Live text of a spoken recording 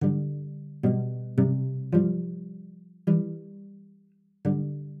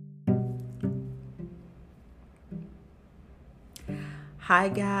Hi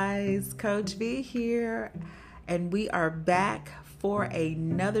guys, Coach V here, and we are back for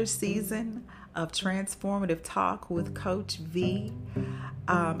another season of Transformative Talk with Coach V.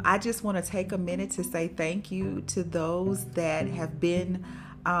 I just want to take a minute to say thank you to those that have been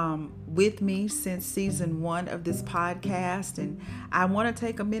with me since season 1 of this podcast. And I want to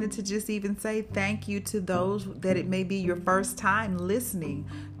take a minute to just even say thank you to those that it may be your first time listening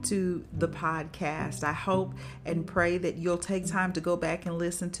to the podcast. I hope and pray that you'll take time to go back and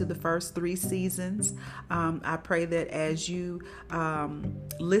listen to the first 3 seasons. I pray that as you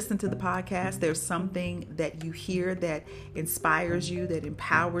listen to the podcast, there's something that you hear that inspires you, that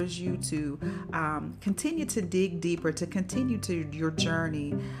empowers you to continue to dig deeper, to continue to your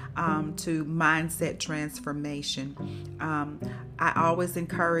journey to mindset transformation. I always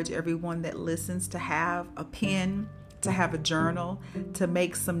encourage everyone that listens to have a pen, to have a journal, to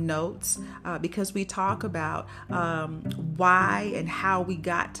make some notes, because we talk about why and how we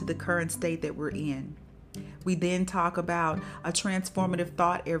got to the current state that we're in. We then talk about a transformative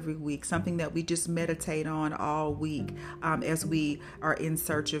thought every week, something that we just meditate on all week as we are in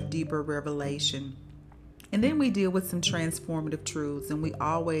search of deeper revelation. And then we deal with some transformative truths, and we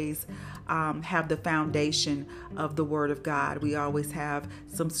always have the foundation of the Word of God. We always have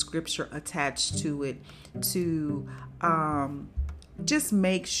some scripture attached to it to just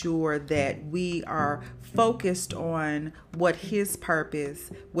make sure that we are focused on what His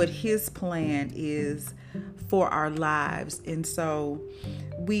purpose, what His plan is for our lives. And so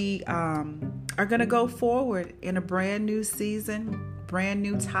we are going to go forward in a brand new season, brand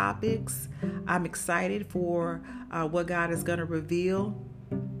new topics. I'm excited for what God is going to reveal,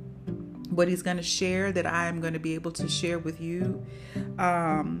 what He's going to share that I am going to be able to share with you.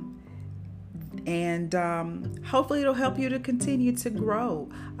 And hopefully it'll help you to continue to grow.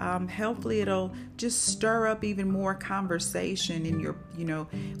 Hopefully it'll just stir up even more conversation in your,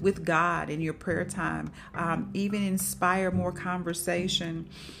 with God in your prayer time. Even inspire more conversation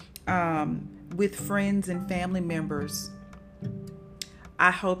with friends and family members. I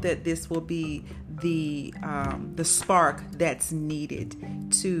hope that this will be the spark that's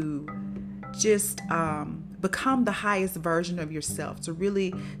needed to just become the highest version of yourself, to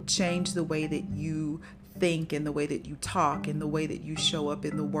really change the way that you think and the way that you talk and the way that you show up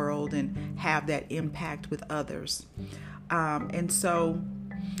in the world and have that impact with others. And so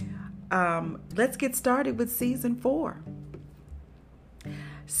let's get started with season 4.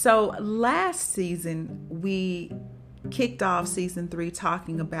 So last season, we kicked off season 3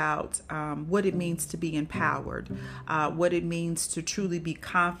 talking about what it means to be empowered, what it means to truly be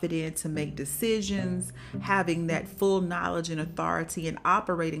confident, to make decisions, having that full knowledge and authority, and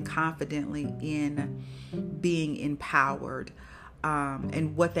operating confidently in being empowered,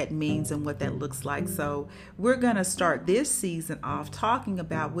 and what that means and what that looks like. So we're going to start this season off talking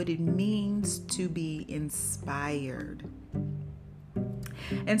about what it means to be inspired.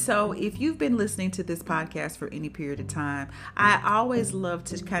 And so if you've been listening to this podcast for any period of time, I always love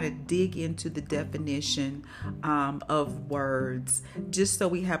to kind of dig into the definition of words, just so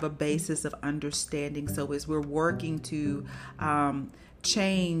we have a basis of understanding. So as we're working to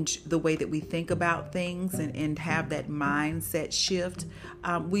change the way that we think about things and have that mindset shift,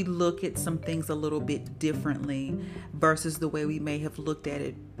 we look at some things a little bit differently versus the way we may have looked at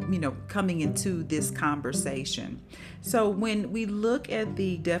it, coming into this conversation. So when we look at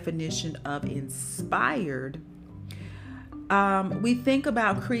the definition of inspired, we think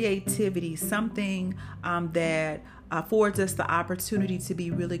about creativity, something that affords us the opportunity to be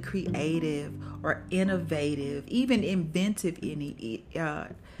really creative or innovative, even inventive,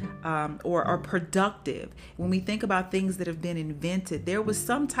 or productive. When we think about things that have been invented, there was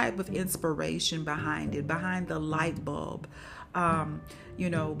some type of inspiration behind it, behind the light bulb,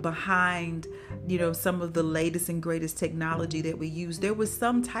 behind, some of the latest and greatest technology that we use. There was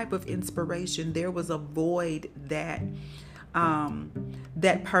some type of inspiration. There was a void that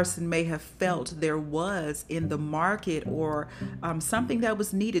that person may have felt there was in the market, or something that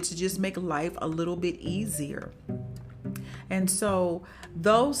was needed to just make life a little bit easier. And so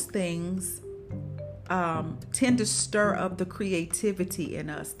those things tend to stir up the creativity in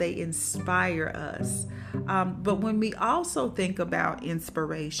us. They inspire us. But when we also think about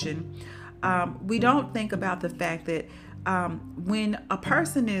inspiration, we don't think about the fact that when a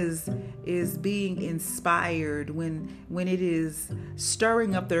person is being inspired, when it is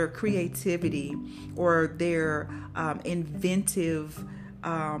stirring up their creativity or their inventive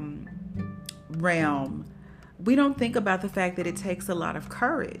realm, we don't think about the fact that it takes a lot of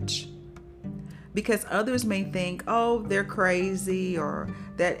courage. Because others may think, oh, they're crazy, or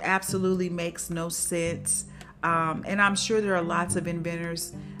that absolutely makes no sense. And I'm sure there are lots of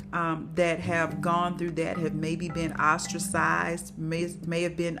inventors that have gone through that, have maybe been ostracized, may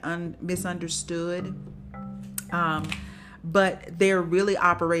have been misunderstood, but they're really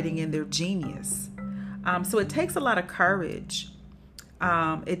operating in their genius. So it takes a lot of courage.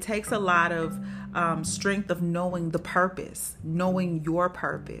 It takes a lot of strength of knowing the purpose, knowing your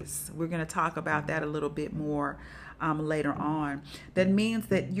purpose. We're going to talk about that a little bit more later on. That means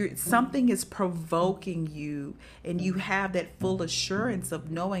that something is provoking you, and you have that full assurance of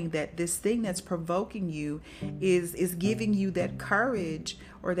knowing that this thing that's provoking you is giving you that courage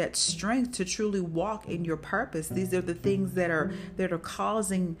or that strength to truly walk in your purpose. These are the things that are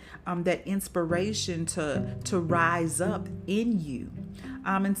causing that inspiration to rise up in you.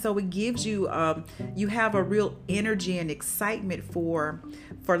 And so it gives you, you have a real energy and excitement for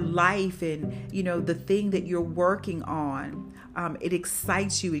life, and the thing that you're working on. It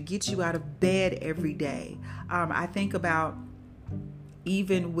excites you. It gets you out of bed every day. I think about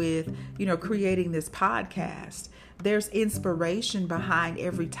even with creating this podcast. There's inspiration behind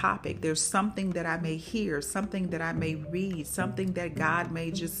every topic. There's something that I may hear, something that I may read, something that God may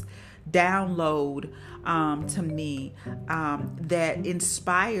just download to me that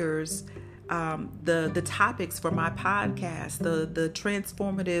inspires the topics for my podcast, the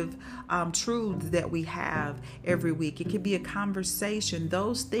transformative truths that we have every week. It could be a conversation.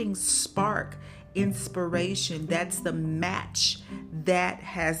 Those things spark inspiration. That's the match that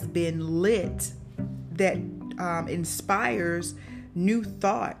has been lit, that inspires new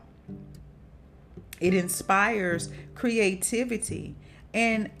thought. It inspires creativity.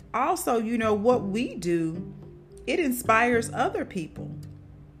 And also, what we do, it inspires other people.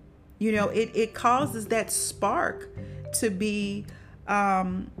 It causes that spark to be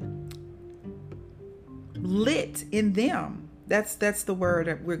lit in them. That's the word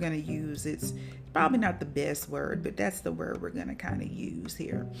that we're going to use. It's probably not the best word, but that's the word we're going to kind of use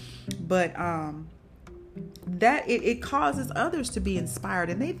here. But that it causes others to be inspired,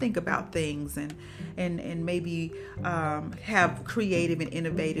 and they think about things and maybe have creative and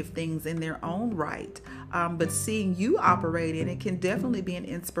innovative things in their own right. But seeing you operate in it can definitely be an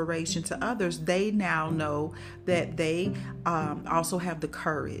inspiration to others. They now know that they also have the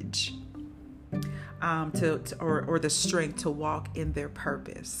courage or the strength to walk in their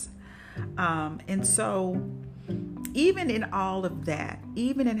purpose. And so even in all of that,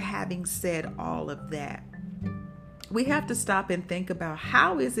 even in having said all of that, we have to stop and think about,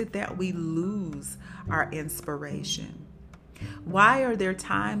 how is it that we lose our inspiration? Why are there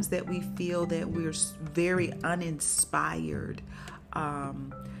times that we feel that we're very uninspired,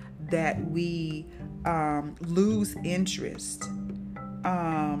 that we lose interest?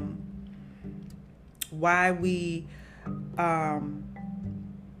 Why we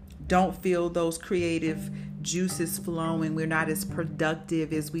don't feel those creative juices flowing. We're not as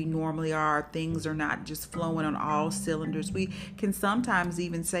productive as we normally are. Things are not just flowing on all cylinders. We can sometimes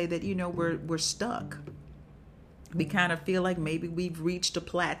even say that, we're stuck. We kind of feel like maybe we've reached a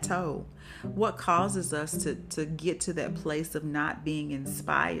plateau. What causes us to get to that place of not being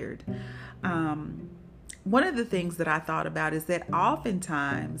inspired? One of the things that I thought about is that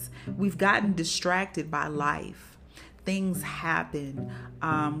oftentimes we've gotten distracted by life. Things happen.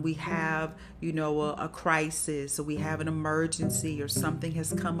 We have, a crisis, or we have an emergency, or something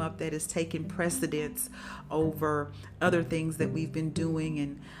has come up that has taken precedence over other things that we've been doing,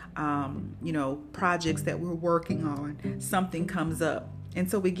 and, projects that we're working on. Something comes up, and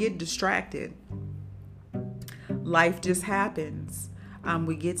so we get distracted. Life just happens.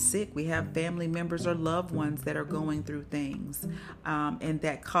 We get sick. We have family members or loved ones that are going through things, and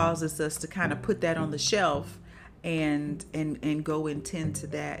that causes us to kind of put that on the shelf and go and tend to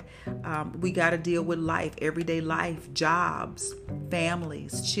that. We got to deal with life, everyday life, jobs,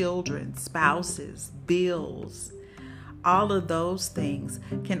 families, children, spouses, bills. All of those things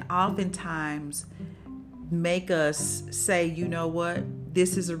can oftentimes make us say,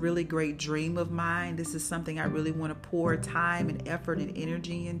 this is a really great dream of mine. This is something I really want to pour time and effort and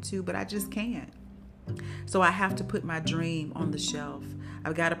energy into, but I just can't. So I have to put my dream on the shelf.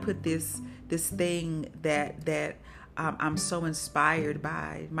 I've got to put this thing that I'm so inspired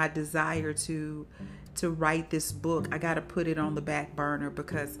by, my desire to write this book. I got to put it on the back burner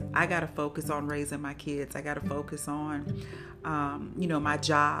because I got to focus on raising my kids. I got to focus on, my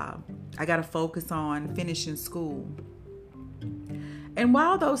job. I got to focus on finishing school. And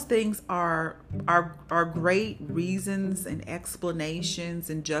while those things are great reasons and explanations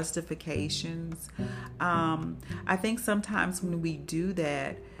and justifications, I think sometimes when we do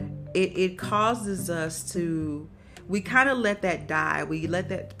that, it causes us we kind of let that die. We let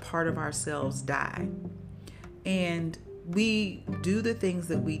that part of ourselves die. And we do the things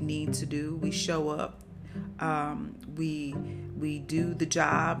that we need to do. We show up. We do the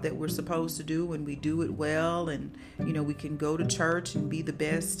job that we're supposed to do, and we do it well. And we can go to church and be the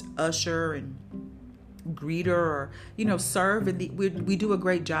best usher and greeter, or serve we do a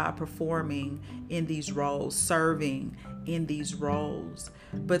great job performing in these roles, serving in these roles.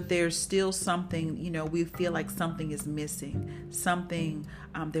 But there's still something, we feel like something is missing.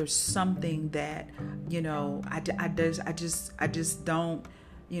 There's something that I just don't,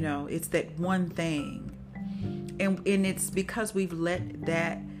 it's that one thing. And it's because we've let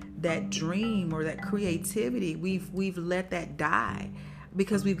that dream or that creativity, we've let that die,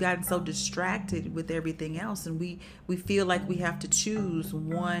 because we've gotten so distracted with everything else, and we feel like we have to choose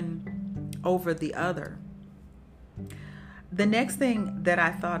one over the other. The next thing that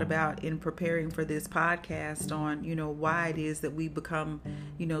I thought about in preparing for this podcast on, why it is that we become,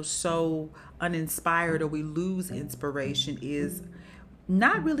 so uninspired, or we lose inspiration, is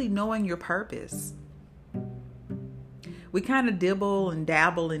not really knowing your purpose. We kind of dibble and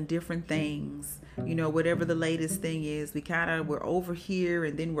dabble in different things. Whatever the latest thing is, we're over here,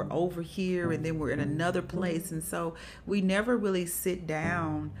 and then we're over here, and then we're in another place. And so we never really sit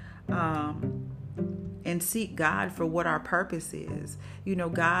down and seek God for what our purpose is.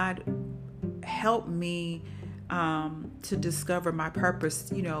 God, help me to discover my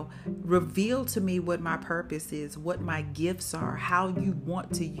purpose. Reveal to me what my purpose is, what my gifts are, how you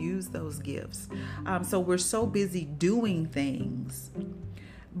want to use those gifts. So we're so busy doing things,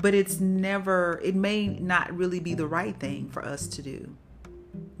 but it may not really be the right thing for us to do.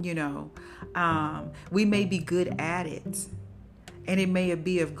 We may be good at it, and it may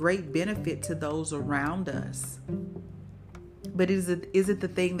be of great benefit to those around us. But is it the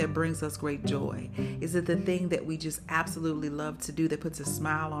thing that brings us great joy? Is it the thing that we just absolutely love to do, that puts a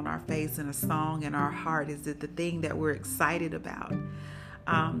smile on our face and a song in our heart? Is it the thing that we're excited about?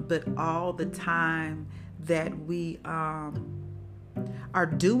 But all the time that we are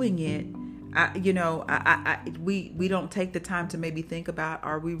doing it, we don't take the time to maybe think about,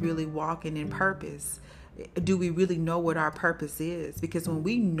 are we really walking in purpose? Do we really know what our purpose is? Because when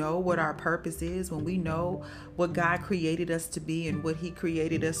we know what our purpose is, when we know what God created us to be and what He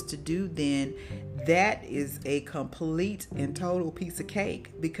created us to do, then that is a complete and total piece of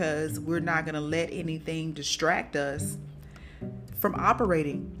cake, because we're not going to let anything distract us from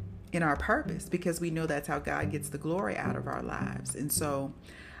operating in our purpose, because we know that's how God gets the glory out of our lives. And so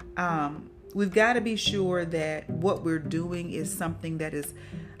we've got to be sure that what we're doing is something that is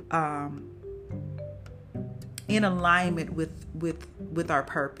in alignment with our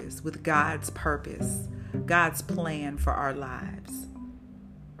purpose, with God's purpose, God's plan for our lives.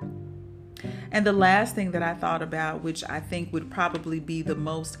 And the last thing that I thought about, which I think would probably be the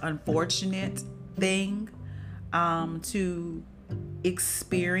most unfortunate thing to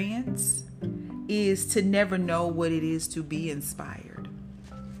experience, is to never know what it is to be inspired,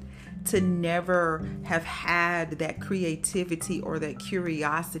 to never have had that creativity or that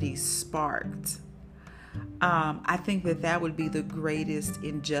curiosity sparked. I think that would be the greatest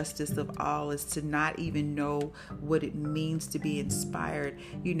injustice of all, is to not even know what it means to be inspired.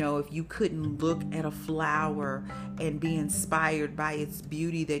 If you couldn't look at a flower and be inspired by its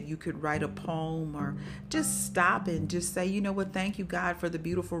beauty, that you could write a poem, or just stop and just say, thank you, God, for the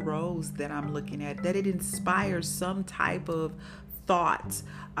beautiful rose that I'm looking at, that it inspires some type of thought,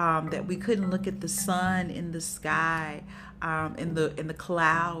 that we couldn't look at the sun in the sky, in the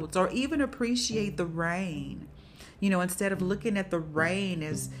clouds, or even appreciate the rain. Instead of looking at the rain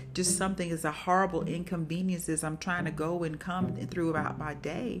as just something, as a horrible inconvenience as I'm trying to go and come through about my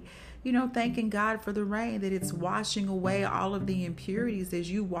day, thanking God for the rain, that it's washing away all of the impurities,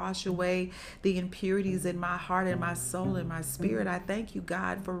 as you wash away the impurities in my heart and my soul and my spirit. I thank you,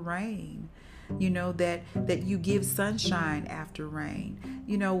 God, for rain. That you give sunshine after rain.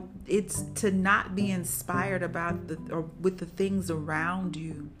 It's to not be inspired about with the things around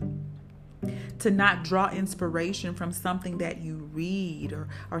you, to not draw inspiration from something that you read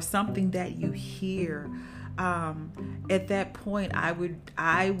or something that you hear. At that point, I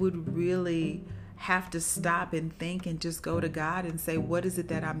would really have to stop and think and just go to God and say, what is it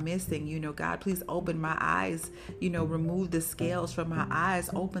that I'm missing? God, please open my eyes, remove the scales from my eyes,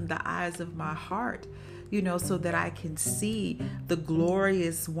 open the eyes of my heart, so that I can see the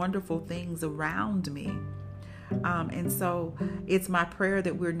glorious, wonderful things around me. And so it's my prayer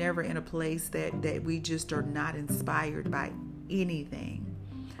that we're never in a place that we just are not inspired by anything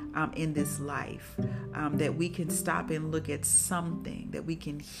in this life, that we can stop and look at something, that we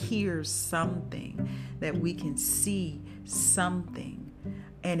can hear something, that we can see something,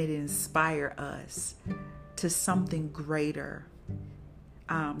 and it inspire us to something greater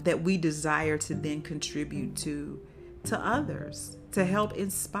that we desire to then contribute to others, to help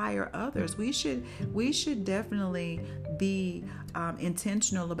inspire others. We should definitely be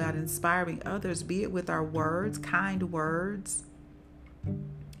intentional about inspiring others, be it with our words, kind words,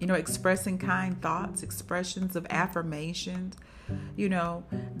 expressing kind thoughts, expressions of affirmations.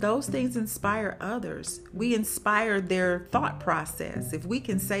 Those things inspire others. We inspire their thought process. If we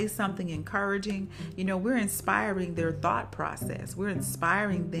can say something encouraging, we're inspiring their thought process. We're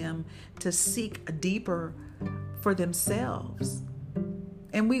inspiring them to seek deeper for themselves.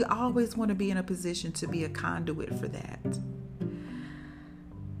 And we always want to be in a position to be a conduit for that.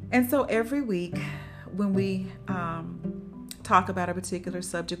 And so every week when we talk about a particular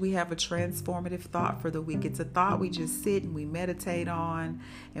subject, we have a transformative thought for the week. It's a thought we just sit and we meditate on,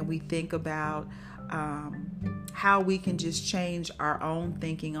 and we think about how we can just change our own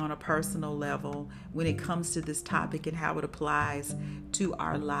thinking on a personal level when it comes to this topic and how it applies to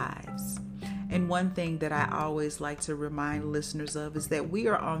our lives. And one thing that I always like to remind listeners of is that we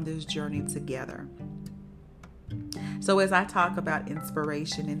are on this journey together. So as I talk about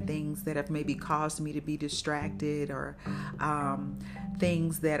inspiration and things that have maybe caused me to be distracted, or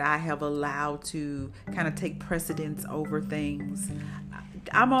things that I have allowed to kind of take precedence over things,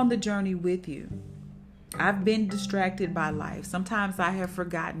 I'm on the journey with you. I've been distracted by life. Sometimes I have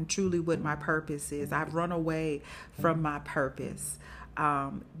forgotten truly what my purpose is. I've run away from my purpose.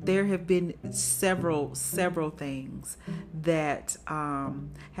 There have been several things that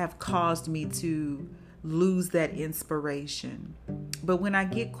have caused me to lose that inspiration. But when I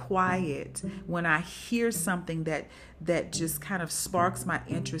get quiet, when I hear something that just kind of sparks my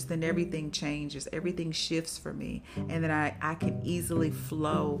interest, then everything changes, everything shifts for me, and then I can easily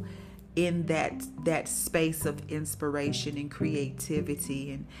flow in that space of inspiration and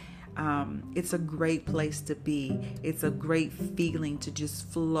creativity. And it's a great place to be. It's a great feeling to just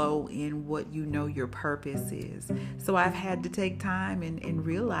flow in what your purpose is. So I've had to take time and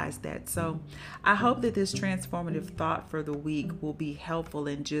realize that. So I hope that this transformative thought for the week will be helpful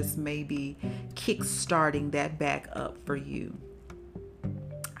in just maybe kick-starting that back up for you.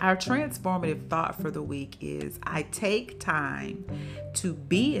 Our transformative thought for the week is: I take time to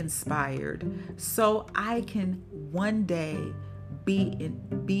be inspired so I can one day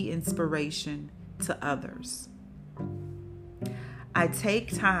be inspiration to others. I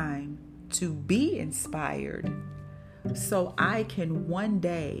take time to be inspired so I can one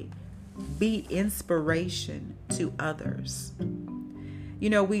day be inspiration to others.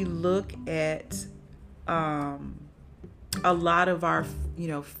 We look at a lot of our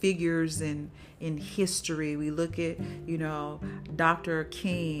figures in history. We look at Dr.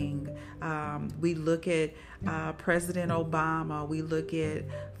 King, we look at President Obama, we look at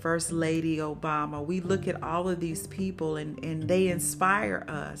First Lady Obama. We look at all of these people, and they inspire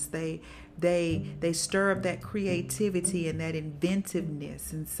us. They stir up that creativity and that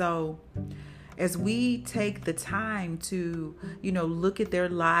inventiveness. And so as we take the time to, look at their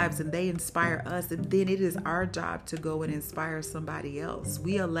lives and they inspire us, and then it is our job to go and inspire somebody else.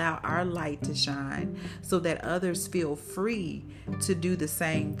 We allow our light to shine so that others feel free to do the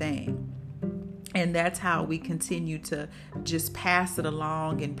same thing. And that's how we continue to just pass it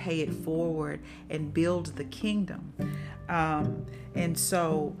along and pay it forward and build the kingdom. And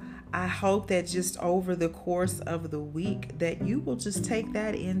so I hope that just over the course of the week that you will just take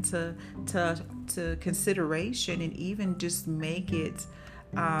that into to consideration, and even just make it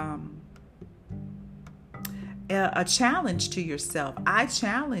a challenge to yourself. I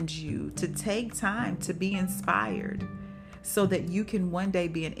challenge you to take time to be inspired so that you can one day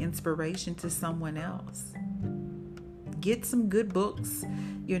be an inspiration to someone else. Get some good books,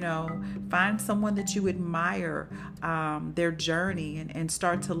 find someone that you admire, their journey, and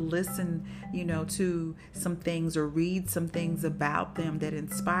start to listen, to some things, or read some things about them that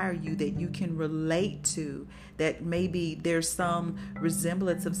inspire you, that you can relate to, that maybe there's some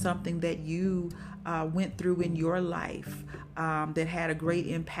resemblance of something that you went through in your life that had a great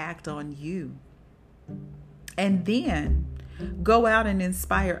impact on you. And then go out and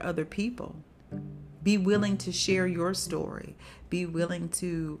inspire other people. Be willing to share your story. Be willing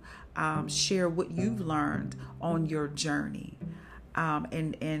to share what you've learned on your journey.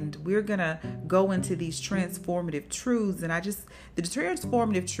 And we're going to go into these transformative truths. And the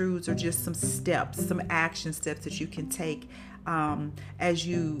transformative truths are just some steps, some action steps that you can take as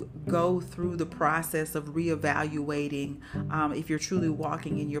you go through the process of reevaluating if you're truly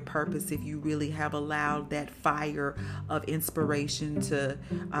walking in your purpose, if you really have allowed that fire of inspiration to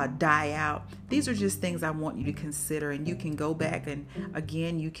die out. These are just things I want you to consider, and you can go back and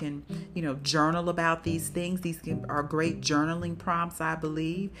again, you can, journal about these things. These are great journaling prompts, I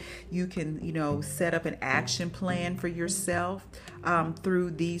believe. You can, set up an action plan for yourself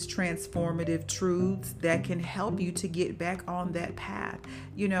through these transformative truths that can help you to get back on that path.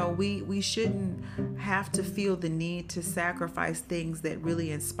 We shouldn't have to feel the need to sacrifice things that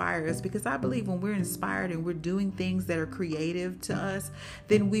really inspire us, because I believe when we're inspired and we're doing things that are creative to us,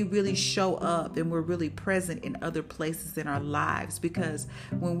 then we really show up and we're really present in other places in our lives. Because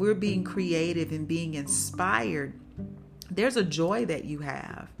when we're being creative and being inspired, there's a joy that you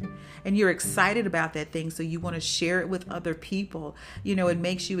have and you're excited about that thing. So you want to share it with other people. It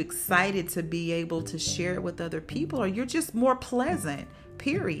makes you excited to be able to share it with other people, or you're just more pleasant,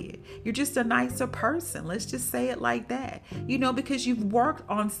 period. You're just a nicer person. Let's just say it like that, because you've worked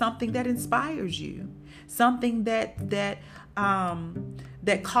on something that inspires you, something that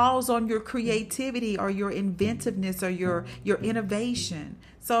calls on your creativity or your inventiveness or your innovation.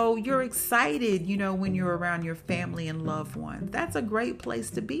 So you're excited, when you're around your family and loved ones. That's a great place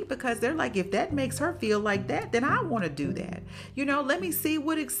to be, because they're like, if that makes her feel like that, then I want to do that. Let me see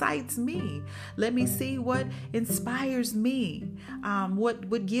what excites me. Let me see what inspires me.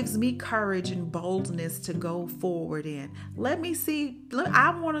 What gives me courage and boldness to go forward in. Let me see.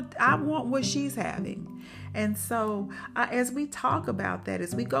 I want what she's having. And so as we talk about that,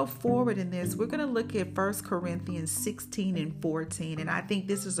 as we go forward in this, we're going to look at 1 Corinthians 16 and 14. And I think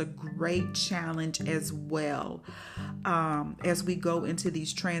this is a great challenge as well as we go into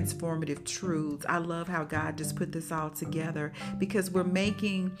these transformative truths. I love how God just put this all together, because we're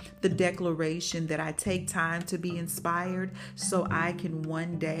making the declaration that I take time to be inspired so I can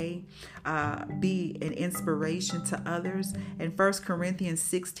one day be an inspiration to others. And 1 Corinthians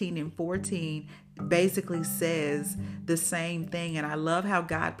 16 and 14 basically says the same thing. And I love how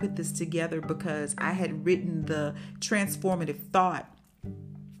God put this together, because I had written the transformative thought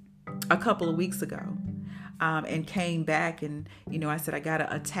a couple of weeks ago and came back and, I said, I got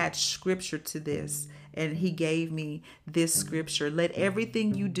to attach scripture to this. And he gave me this scripture: let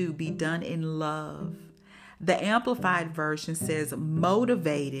everything you do be done in love. The Amplified Version says,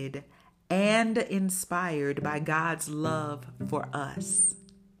 motivated and inspired by God's love for us.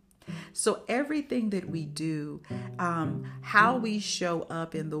 So everything that we do, how we show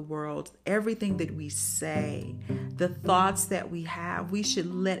up in the world, everything that we say, the thoughts that we have, we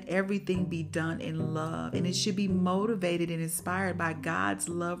should let everything be done in love. And it should be motivated and inspired by God's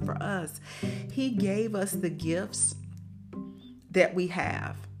love for us. He gave us the gifts that we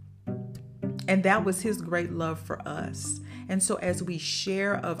have. And that was his great love for us. And so as we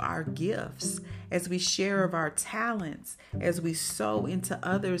share of our gifts, as we share of our talents, as we sow into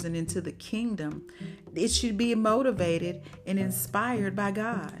others and into the kingdom, it should be motivated and inspired by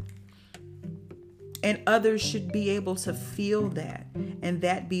God. And others should be able to feel that, and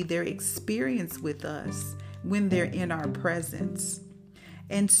that be their experience with us when they're in our presence.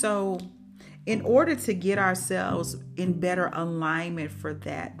 And so in order to get ourselves in better alignment for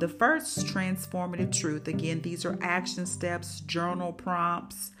that, the first transformative truth, again, these are action steps, journal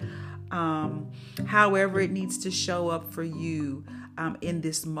prompts, however it needs to show up for you in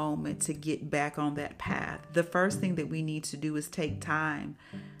this moment to get back on that path. The first thing that we need to do is take time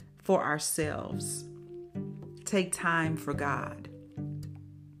for ourselves. Take time for God.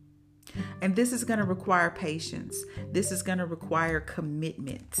 And this is going to require patience. This is going to require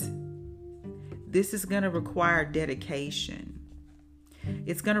commitment. This is going to require dedication.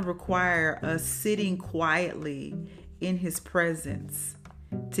 It's going to require us sitting quietly in his presence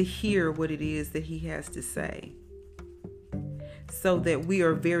to hear what it is that he has to say, so that we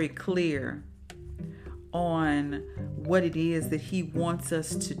are very clear on what it is that he wants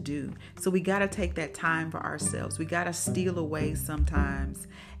us to do. So we got to take that time for ourselves. We got to steal away sometimes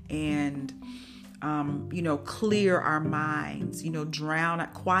and clear our minds,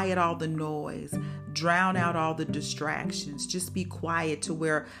 quiet all the noise, drown out all the distractions, just be quiet to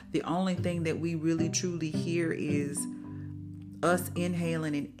where the only thing that we really truly hear is us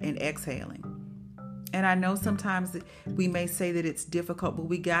inhaling and exhaling. And I know sometimes we may say that it's difficult, but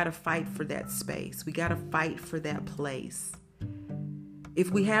we got to fight for that space. We got to fight for that place. If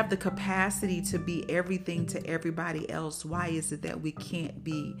we have the capacity to be everything to everybody else, why is it that we can't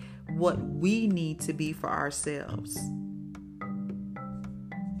be what we need to be for ourselves?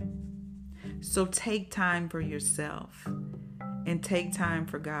 So take time for yourself and take time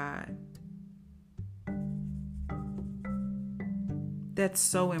for God. That's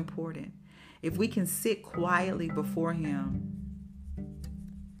so important. If we can sit quietly before him,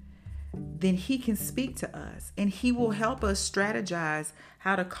 then he can speak to us, and he will help us strategize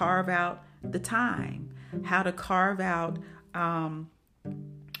how to carve out the time, how to carve out,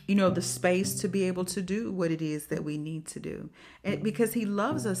 the space to be able to do what it is that we need to do. And because he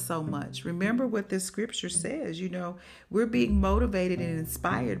loves us so much. Remember what this scripture says, we're being motivated and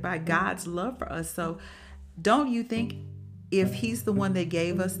inspired by God's love for us. So don't you think if he's the one that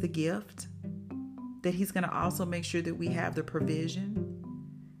gave us the gift, that he's going to also make sure that we have the provision,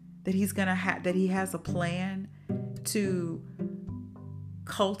 that that he has a plan to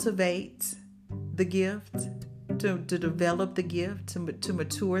cultivate the gift, to develop the gift, to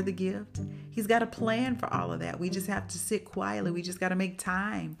mature the gift. He's got a plan for all of that. We just have to sit quietly. We just got to make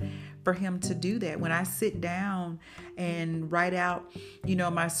time for him to do that. When I sit down and write out,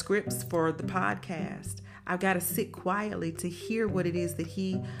 my scripts for the podcast, I've got to sit quietly to hear what it is that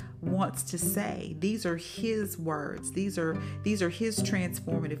he wants to say. These are his words. These are his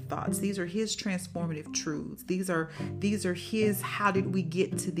transformative thoughts. These are his transformative truths. These are his, how did we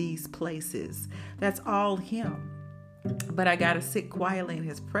get to these places? That's all him. But I got to sit quietly in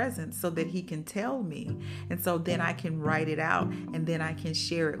his presence so that he can tell me. And so then I can write it out, and then I can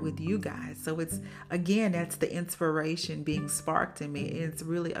share it with you guys. So that's the inspiration being sparked in me. It's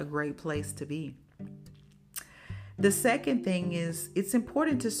really a great place to be. The second thing is, it's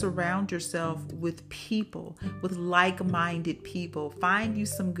important to surround yourself with people, with like-minded people. Find you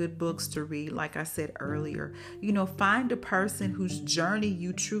some good books to read, like I said earlier. Find a person whose journey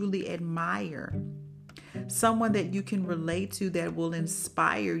you truly admire. Someone that you can relate to, that will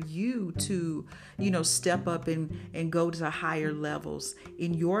inspire you to, step up and go to higher levels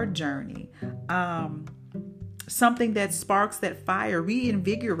in your journey. Something that sparks that fire,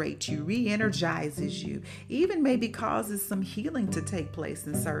 reinvigorates you, re-energizes you, even maybe causes some healing to take place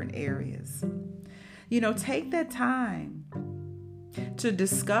in certain areas. Take that time to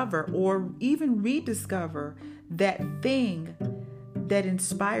discover or even rediscover that thing that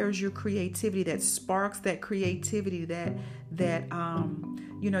inspires your creativity, that sparks that creativity, that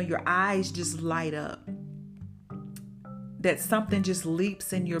your eyes just light up, that something just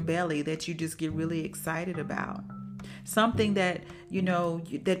leaps in your belly that you just get really excited about. Something that,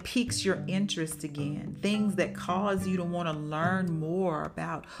 that piques your interest again. Things that cause you to want to learn more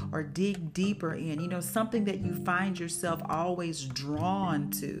about or dig deeper in. Something that you find yourself always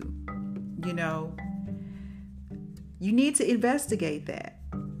drawn to. You need to investigate that.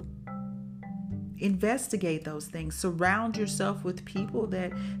 Investigate those things. Surround yourself with people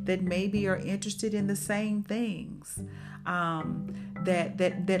that maybe are interested in the same things,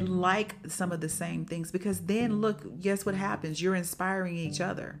 that like some of the same things. Because then look, guess what happens? You're inspiring each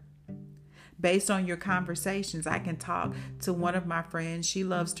other. Based on your conversations, I can talk to one of my friends. She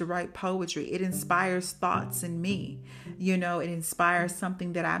loves to write poetry. It inspires thoughts in me. It inspires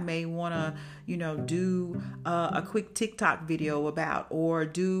something that I may want to, do a quick TikTok video about, or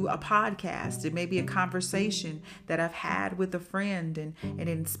do a podcast. It may be a conversation that I've had with a friend, and it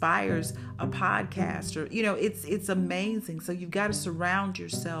inspires a podcast, or, it's amazing. So you've got to surround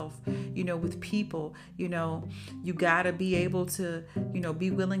yourself, with people. You got to be able to,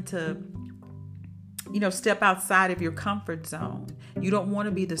 be willing to, step outside of your comfort zone. You don't want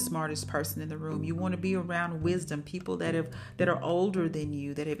to be the smartest person in the room. You want to be around wisdom, people that are older than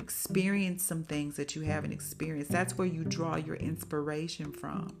you, that have experienced some things that you haven't experienced. That's where you draw your inspiration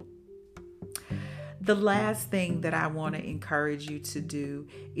from. The last thing that I want to encourage you to do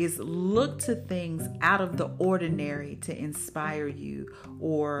is look to things out of the ordinary to inspire you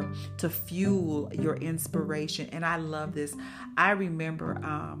or to fuel your inspiration. And I love this. I remember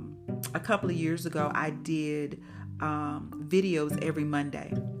a couple of years ago, I did videos every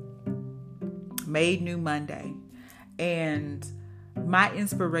Monday, Made New Monday. And my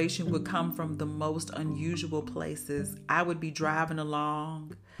inspiration would come from the most unusual places. I would be driving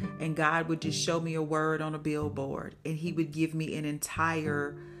along, and God would just show me a word on a billboard, and he would give me an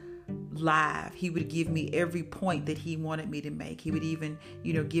entire live. He would give me every point that he wanted me to make. He would even,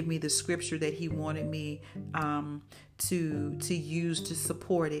 give me the scripture that he wanted me to use to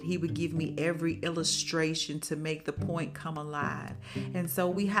support it. He would give me every illustration to make the point come alive. And so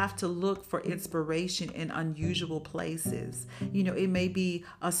we have to look for inspiration in unusual places. It may be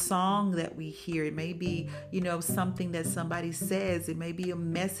a song that we hear. It may be, something that somebody says. It may be a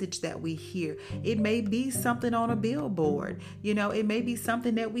message that we hear. It may be something on a billboard. It may be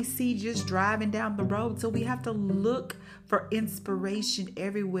something that we see just driving down the road. So we have to look for inspiration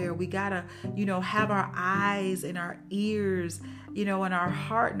everywhere. We gotta, have our eyes and our ears, and our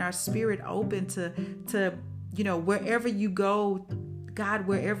heart and our spirit open to, wherever you go God,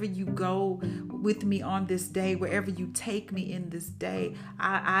 wherever you go with me on this day, wherever you take me in this day,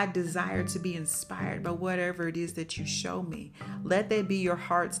 I desire to be inspired by whatever it is that you show me. Let that be your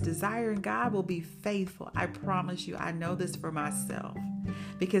heart's desire, and God will be faithful. I promise you, I know this for myself,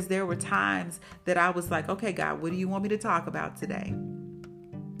 because there were times that I was like, okay, God, what do you want me to talk about today?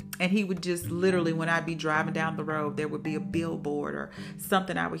 And he would just literally, when I'd be driving down the road, there would be a billboard or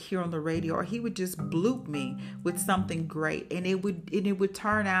something I would hear on the radio, or he would just bloop me with something great. And it would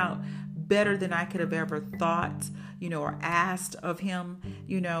turn out better than I could have ever thought, or asked of him,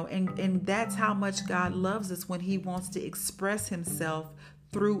 and that's how much God loves us, when he wants to express himself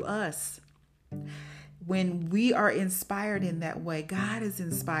through us. When we are inspired in that way, God is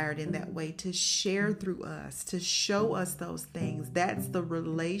inspired in that way to share through us, to show us those things. That's the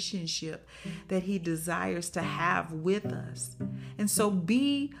relationship that he desires to have with us. And so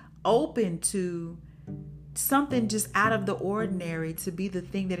be open to something just out of the ordinary to be the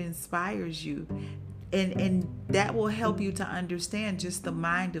thing that inspires you. And that will help you to understand just the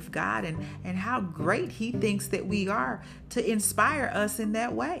mind of God and how great he thinks that we are to inspire us in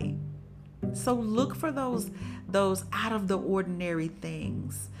that way. So look for those out of the ordinary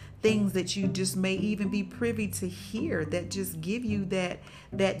things that you just may even be privy to hear, that just give you that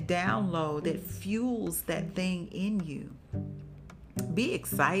download that fuels that thing in you. Be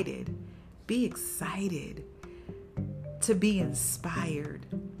excited. Be excited to be inspired.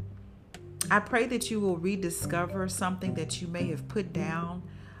 I pray that you will rediscover something that you may have put down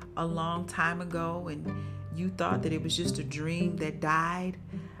a long time ago and you thought that it was just a dream that died.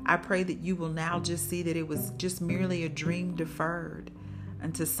 I pray that you will now just see that it was just merely a dream deferred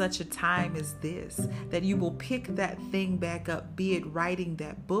until such a time as this, that you will pick that thing back up, be it writing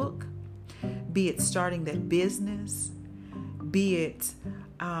that book, be it starting that business, be it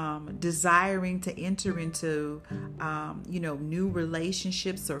desiring to enter into, new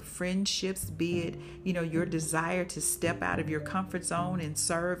relationships or friendships, be it, your desire to step out of your comfort zone and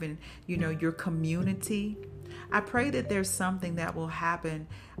serve in, your community. I pray that there's something that will happen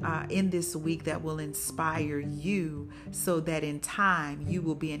in this week that will inspire you so that in time you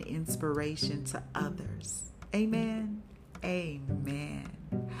will be an inspiration to others. Amen. Amen.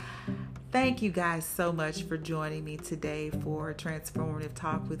 Thank you guys so much for joining me today for Transformative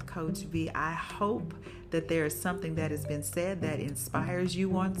Talk with Coach V. I hope that there is something that has been said that inspires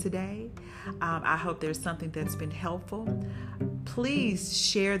you on today. I hope there's something that's been helpful. Please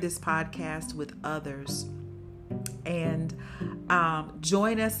share this podcast with others. And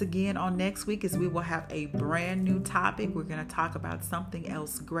join us again on next week, as we will have a brand new topic. We're going to talk about something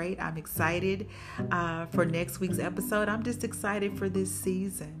else great. I'm excited for next week's episode. I'm just excited for this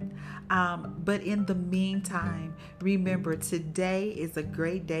season. But in the meantime, remember, today is a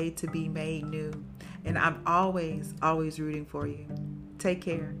great day to be made new. And I'm always, always rooting for you. Take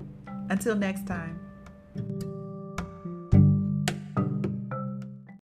care. Until next time.